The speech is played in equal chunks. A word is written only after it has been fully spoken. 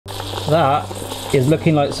That is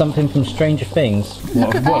looking like something from Stranger Things.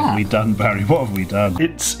 What have we done, Barry? What have we done?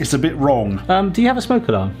 It's a bit wrong. Do you have a smoke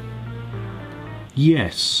alarm?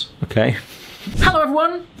 Yes. Okay. Hello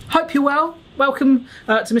everyone, hope you're well. Welcome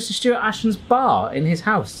to Mr. Stuart Ashen's bar in his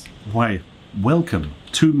house. Why, welcome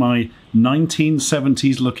to my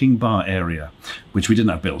 1970s looking bar area, which we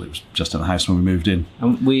didn't have built, it was just in the house when we moved in.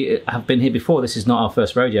 And we have been here before, this is not our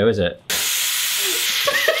first rodeo, is it?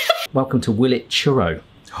 Welcome to Will It Churro.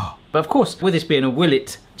 But of course, with this being a Will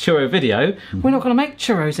It Churro video, we're not going to make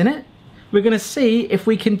churros in it. We're going to see if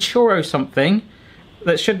we can churro something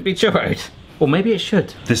that shouldn't be churroed. Or maybe it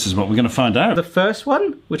should. This is what we're going to find out. The first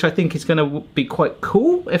one, which I think is going to be quite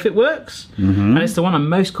cool if it works, and it's the one I'm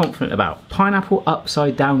most confident about. Pineapple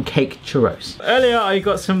upside down cake churros. Earlier I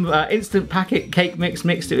got some instant packet cake mix,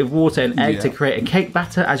 mixed it with water and egg to create a cake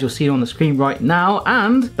batter, as you'll see on the screen right now,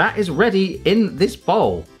 and that is ready in this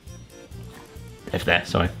bowl. If there,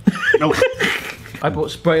 sorry. No. I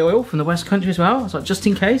bought spray oil from the West Country as well, so just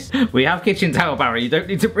in case. We have kitchen towel, Barry, you don't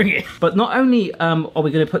need to bring it. But not only are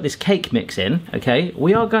we going to put this cake mix in, okay,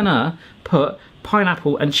 we are going to put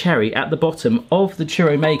pineapple and cherry at the bottom of the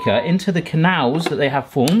churro maker into the canals that they have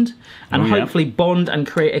formed, and hopefully bond and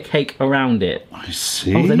create a cake around it. I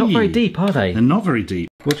see. Oh, they're not very deep, are they? They're not very deep.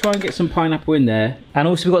 We'll try and get some pineapple in there, and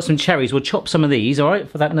also we've got some cherries. We'll chop some of these, all right,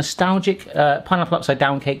 for that nostalgic pineapple upside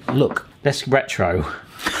down cake look. Let's retro.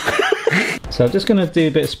 So I'm just going to do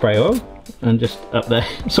a bit of spray oil and just up there.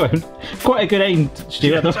 Sorry, quite a good aim,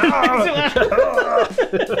 Stuart.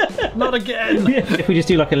 Not again. If we just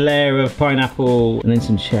do like a layer of pineapple and then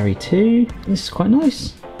some cherry too. This is quite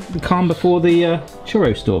nice. The calm before the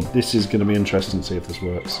churro storm. This is going to be interesting to see if this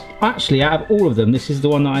works. Actually, out of all of them, this is the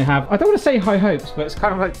one that I have. I don't want to say high hopes, but it's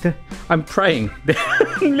kind of like I'm praying.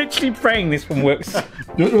 I'm literally praying this one works.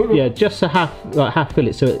 Yeah, just a half fill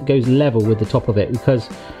it so it goes level with the top of it, because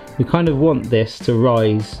we kind of want this to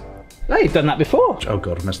rise. Oh, you've done that before. Oh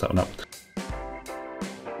god, I messed that one up.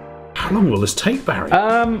 How long will this take, Barry?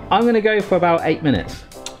 I'm going to go for about 8 minutes,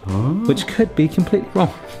 which could be completely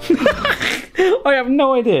wrong. I have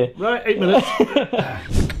no idea. Right, 8 minutes.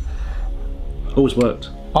 Oh, it's worked.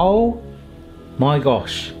 Oh my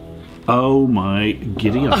gosh. Oh my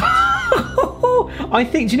giddy up. I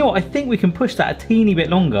think, do you know what? I think we can push that a teeny bit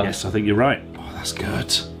longer. Yes, I think you're right. Oh, that's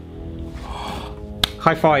good.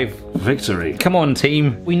 High five. Victory. Come on,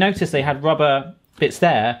 team. We noticed they had rubber bits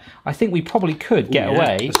there. I think we probably could get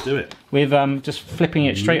away. Let's do it. With just flipping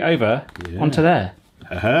it straight over onto there.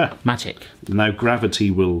 Magic. Now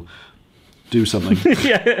gravity will do something.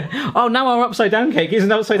 Yeah. Oh, now our upside down cake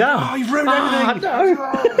isn't upside down. Oh, you've ruined everything. No.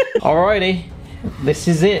 Alrighty. This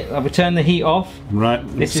is it. I'll turn the heat off. Right,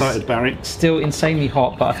 this excited, is Barry. Still insanely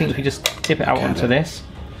hot, but I think if we just tip it out onto this.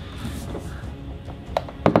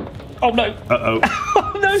 Oh no! Uh-oh.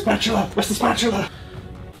 Oh no! Spatula! Where's the spatula?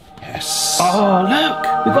 Yes. Oh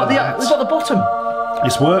look! We've got the bottom.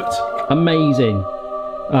 It's worked. Amazing.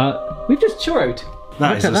 We've just churroed.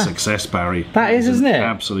 That is a success, Barry. That is, isn't it?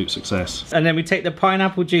 Absolute success. And then we take the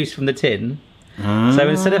pineapple juice from the tin. So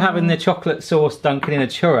instead of having the chocolate sauce dunking in a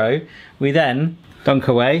churro, we then dunk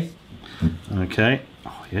away. Okay.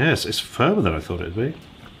 Oh yes, it's firmer than I thought it'd be.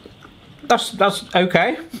 That's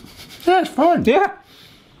okay. Yeah, it's fine. Yeah.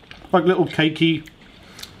 Like little cakey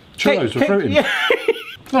churros with fruit in. Yeah.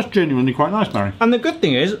 That's genuinely quite nice, Barry. And the good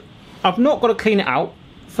thing is, I've not got to clean it out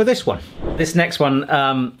for this one. This next one,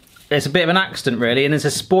 it's a bit of an accident really, and it's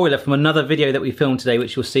a spoiler from another video that we filmed today,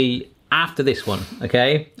 which you'll see after this one,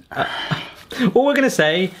 okay? All we're going to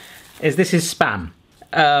say is this is spam.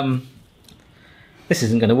 This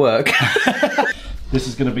isn't going to work. This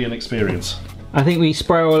is going to be an experience. I think we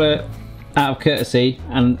spray oil it out of courtesy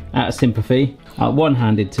and out of sympathy.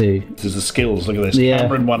 One-handed too. This is the skills, look at this. Yeah.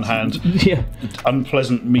 Camera in one hand,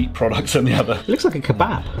 unpleasant meat products in the other. It looks like a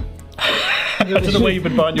kebab. I don't know where you've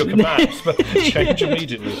been buying your kebabs, but change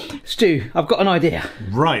immediately. Stu, I've got an idea.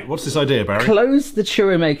 Right, what's this idea, Barry? Close the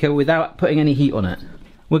churro maker without putting any heat on it.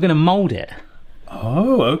 We're going to mould it.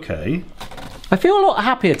 Oh, okay. I feel a lot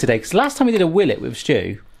happier today, because last time we did a Will It with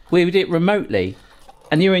Stu, we did it remotely,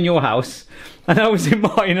 and you were in your house, and I was in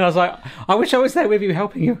mine, and I was like, I wish I was there with you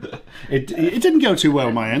helping you. It didn't go too well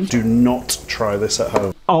on my end. Do not try this at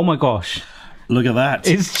home. Oh my gosh. Look at that.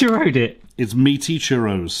 It's churroed it. It's Meaty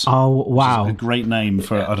Churros. Oh, wow. Which is a great name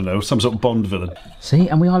for, I don't know, some sort of Bond villain. See,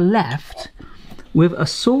 and we are left with a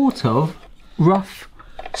sort of rough,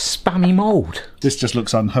 spammy mould. This just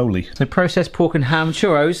looks unholy. So processed pork and ham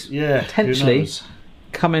churros, potentially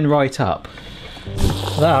coming right up.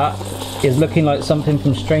 That is looking like something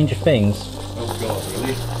from Stranger Things. Oh god,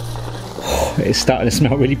 really? It's starting to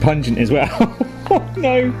smell really pungent as well. Oh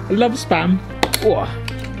no, I love spam. Oh.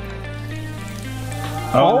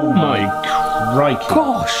 Oh my crikey.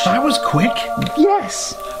 Gosh. That was quick.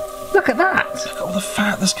 Yes. Look at that. Look at all the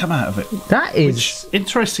fat that's come out of it. That is...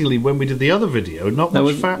 Interestingly, when we did the other video, not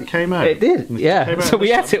much fat came out. It did, yeah. So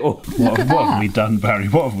we ate it all. What have we done, Barry?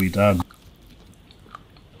 What have we done?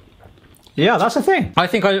 Yeah, that's the thing. I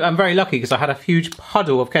think I'm very lucky because I had a huge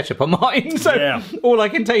puddle of ketchup on mine, so all I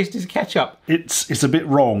can taste is ketchup. It's a bit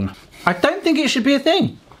wrong. I don't think it should be a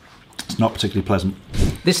thing. It's not particularly pleasant.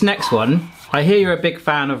 This next one, I hear you're a big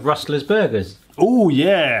fan of Rustlers burgers. Oh,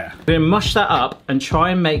 yeah. We're going to mush that up and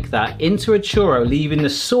try and make that into a churro, leaving the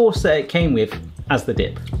sauce that it came with as the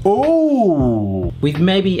dip. Oh. We've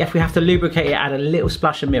maybe, if we have to lubricate it, add a little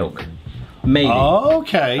splash of milk. Maybe.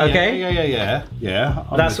 Okay. Okay. Yeah.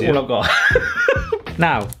 That's all I've got.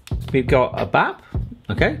 Now, we've got a bap.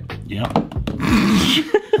 Okay. Yeah.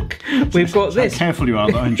 We've got this. How careful you are,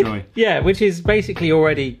 that I enjoy. Yeah, which is basically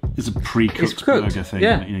already... It's a pre-cooked burger thing.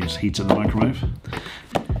 Yeah. You just heat it in the microwave.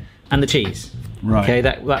 And the cheese. Right. Okay,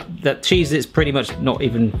 that cheese is pretty much not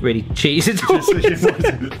even really cheese at all.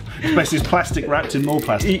 It's basically plastic wrapped in more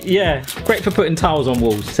plastic. Yeah, great for putting tiles on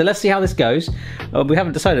walls. So let's see how this goes. We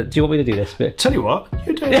haven't decided. Do you want me to do this bit? Tell you what,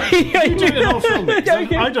 you do it. Yeah, you do the whole film.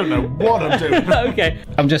 Okay. I don't know what I'm doing. Okay.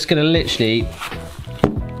 I'm just going to literally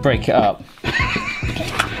break it up.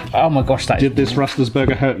 Oh my gosh, that Did this Rustlers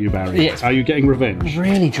burger hurt you, Barry? Yes. Are you getting revenge?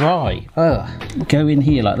 really dry. Go in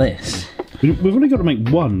here like this. We've only got to make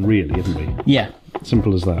one, really, haven't we? Yeah.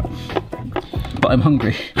 Simple as that. But I'm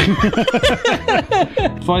hungry.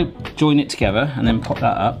 If I join it together and then pop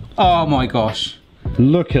that up. Oh my gosh.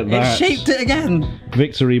 Look at that. It shaped it again.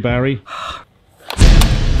 Victory, Barry.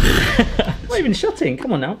 Not even shutting.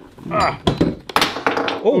 Come on now.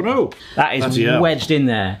 Oh no. That is wedged in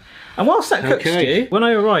there. And whilst that cooks, Stu, when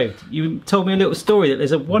I arrived, you told me a little story that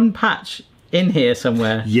there's a one patch in here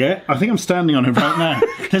somewhere. Yeah, I think I'm standing on it right now.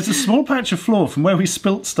 There's a small patch of floor from where we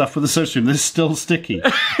spilt stuff with the soda stream that's still sticky.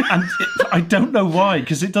 And I don't know why,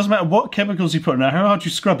 because it doesn't matter what chemicals you put in there, how hard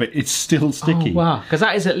you scrub it, it's still sticky. Oh, wow. Because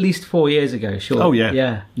that is at least 4 years ago, sure. Oh, yeah.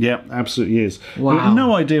 Yeah. Yeah, absolutely is. Wow. We have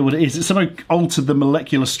no idea what it is. It's somehow altered the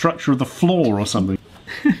molecular structure of the floor or something.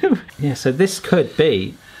 Yeah, so this could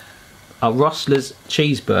be a Rustlers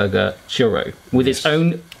cheeseburger churro with its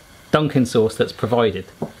own Dunkin' sauce that's provided.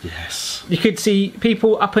 Yes. You could see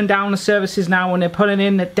people up and down the services now when they're pulling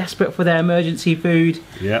in, they're desperate for their emergency food.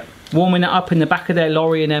 Yeah. Warming it up in the back of their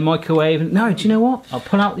lorry in their microwave. No, do you know what? I'll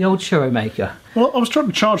pull out the old churro maker. Well, I was trying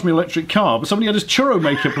to charge my electric car, but somebody had his churro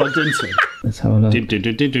maker plugged into. Let's have a look.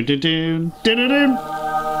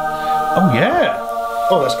 Oh, yeah.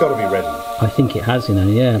 Oh, that's got to be ready. I think it has, you know,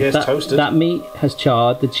 yeah. Yeah, it's toasted. That meat has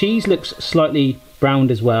charred. The cheese looks slightly browned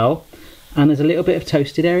as well. And there's a little bit of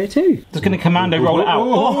toasted area too. Just going to commando roll it out.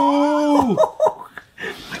 Oh!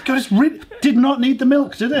 God, did not need the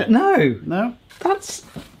milk, did it? No. No? That's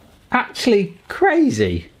actually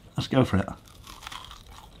crazy. Let's go for it.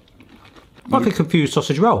 Like a confused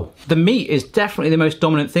sausage roll. The meat is definitely the most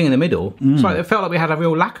dominant thing in the middle. It's like it felt like we had a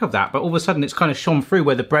real lack of that, but all of a sudden it's kind of shone through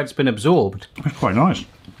where the bread's been absorbed. That's quite nice.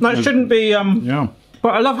 That shouldn't be... Yeah.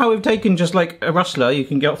 But I love how we've taken just like a Rustler you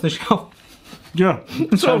can get off the shelf. Yeah,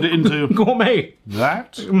 turned it into... Gourmet.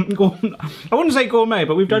 That? I wouldn't say gourmet,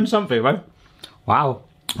 but we've done something, right? Wow.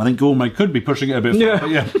 I think gourmet could be pushing it a bit far, but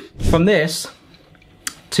yeah. From this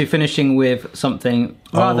to finishing with something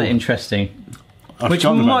rather interesting, which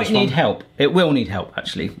might need help. It will need help,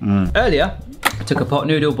 actually. Earlier, I took a pot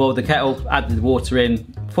noodle, boiled the kettle, added the water in,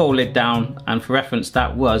 full lid down, and for reference,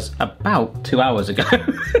 that was about 2 hours ago.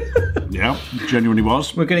 Yeah, genuinely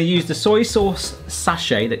was. We're going to use the soy sauce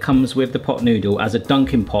sachet that comes with the pot noodle as a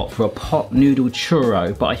Dunkin' pot for a pot noodle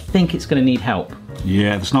churro, but I think it's going to need help.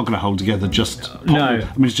 Yeah, it's not going to hold together just... No. I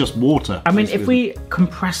mean, it's just water. I mean, if we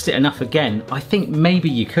compressed it enough again, I think maybe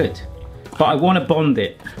you could. But I want to bond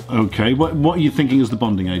it. Okay, what are you thinking is the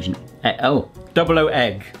bonding agent? Double O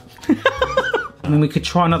egg. I mean, we could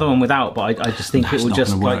try another one without, but I just think it will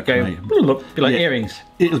just like go... Be like earrings.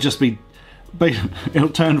 It'll just be... It'll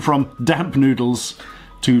turn from damp noodles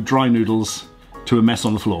to dry noodles to a mess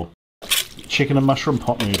on the floor. Chicken and mushroom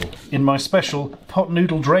pot noodle in my special pot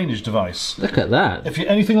noodle drainage device. Look at that. If you're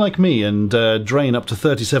anything like me and drain up to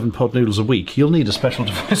 37 pot noodles a week, you'll need a special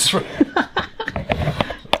device for it.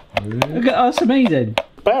 Look at that's amazing.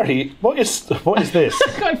 Barry, what is this?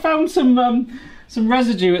 I found some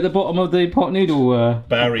residue at the bottom of the pot noodle.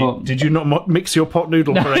 Barry, pot. did you not mix your pot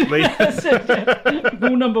noodle correctly?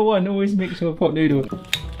 Rule number 1: always mix your pot noodle.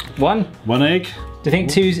 One egg. Do you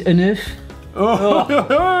think two's enough?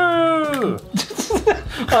 Oh.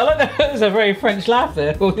 I like that. There's a very French laugh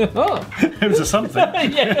there. Oh. It was a something.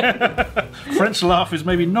 Yeah. French laugh is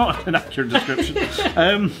maybe not an accurate description.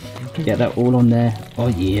 Get that all on there. Oh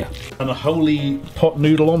yeah. And a holy pot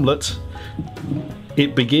noodle omelette.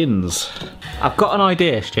 It begins. I've got an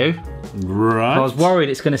idea, Stu. Right. I was worried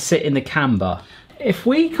it's going to sit in the camber. If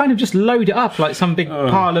we kind of just load it up like some big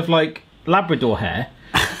pile of like Labrador hair.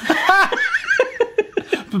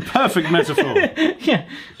 Perfect metaphor. Yeah,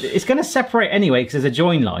 it's going to separate anyway because there's a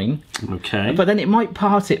join line. Okay. But then it might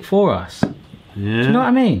part it for us. Yeah. Do you know what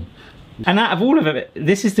I mean? And out of all of it,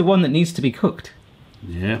 this is the one that needs to be cooked.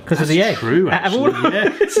 Yeah. Because of the egg. True, actually. Out of all Yeah.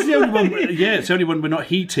 This is the only one. Yeah, it's the only one we're not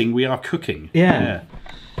heating. We are cooking. Yeah.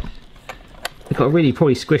 We've got to really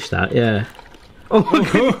probably squish that. Yeah.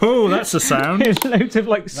 Oh, that's a sound. There's loads of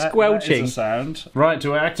like squelching. That is a sound. Right,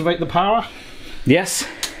 do I activate the power? Yes.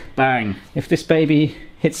 Bang. If this baby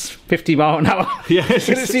hits 50 miles an hour, Yes.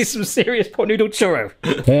 you're going to see some serious pot noodle churro.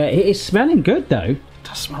 Yeah, it is smelling good though. It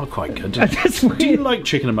does smell quite good. That's weird. Do you like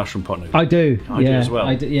chicken and mushroom pot noodle? I do. I do as well.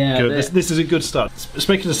 I do, yeah. Good. This is a good start. It's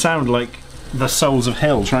making a sound like the souls of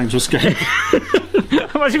hell trying to escape.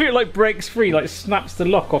 Imagine if it like breaks free, like snaps the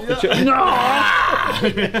lock off the chicken.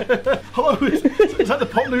 Hello, is that the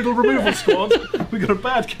pot noodle removal squad? We've got a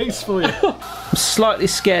bad case for you. I'm slightly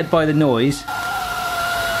scared by the noise.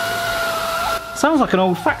 Sounds like an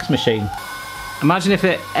old fax machine. Imagine if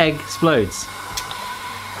the egg explodes.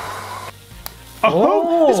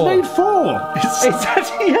 Oh, it's made four. It's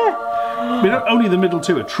actually, yeah. I mean, only the middle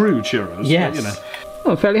two are true churros. Yes. But, you know.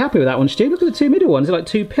 Oh, I'm fairly happy with that one, Stu. Look at the two middle ones. They're like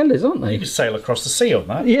two pillars, aren't they? You sail across the sea on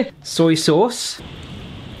that. Yeah. Soy sauce.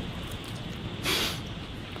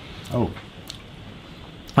 Oh.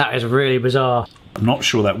 That is really bizarre. I'm not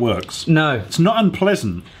sure that works. No. It's not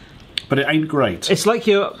unpleasant, but it ain't great. It's like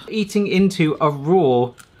you're eating into a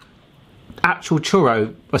raw actual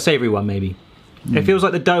churro, a savoury one maybe. It feels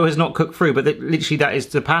like the dough has not cooked through, but literally that is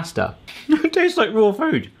the pasta. It tastes like raw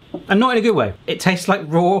food. And not in a good way. It tastes like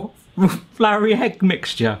raw floury egg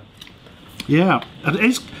mixture. Yeah.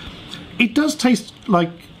 It does taste like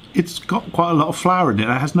it's got quite a lot of flour in it.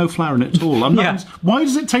 It has no flour in it at all. Why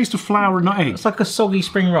does it taste of flour and not egg? It's like a soggy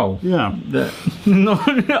spring roll. Yeah.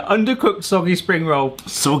 Undercooked soggy spring roll.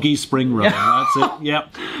 Soggy spring roll, that's it. Yeah.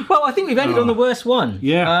 Well, I think we've ended on the worst one.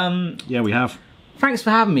 Yeah. Yeah, we have. Thanks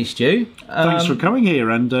for having me, Stu. Thanks for coming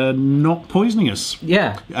here and not poisoning us.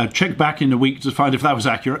 Yeah. Check back in a week to find if that was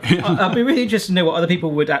accurate. I'd be really interested to know what other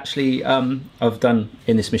people would actually have done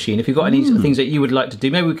in this machine. If you've got any things that you would like to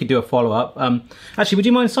do, maybe we could do a follow-up. Actually, would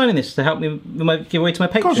you mind signing this to help me with my giveaway to my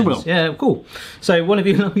patrons? Of course I will. Yeah, cool. So one of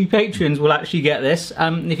you lucky patrons will actually get this.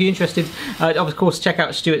 If you're interested, of course, check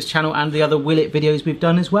out Stuart's channel and the other Will It videos we've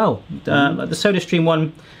done as well. The SodaStream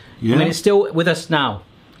one, I mean, it's still with us now,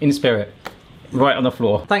 in spirit. Right on the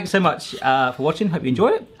floor. Thanks so much for watching. Hope you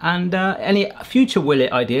enjoyed it. And any future Will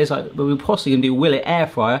It ideas, like we're possibly going to do Will It air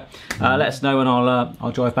fryer, let us know and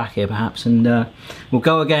I'll drive back here perhaps and we'll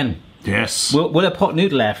go again. Yes. Will a pot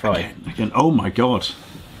noodle air fry? Again. Oh my god.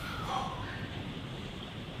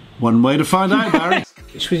 One way to find out, Barry.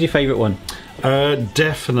 Which was your favourite one?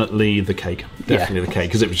 Definitely the cake. Definitely the cake,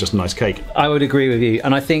 because it was just a nice cake. I would agree with you.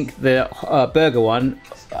 And I think the burger one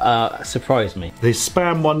surprised me. The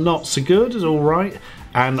spam one, not so good, is all right.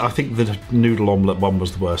 And I think the noodle omelette one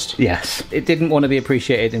was the worst. Yes. It didn't want to be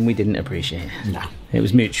appreciated and we didn't appreciate it. No. It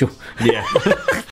was mutual. Yeah.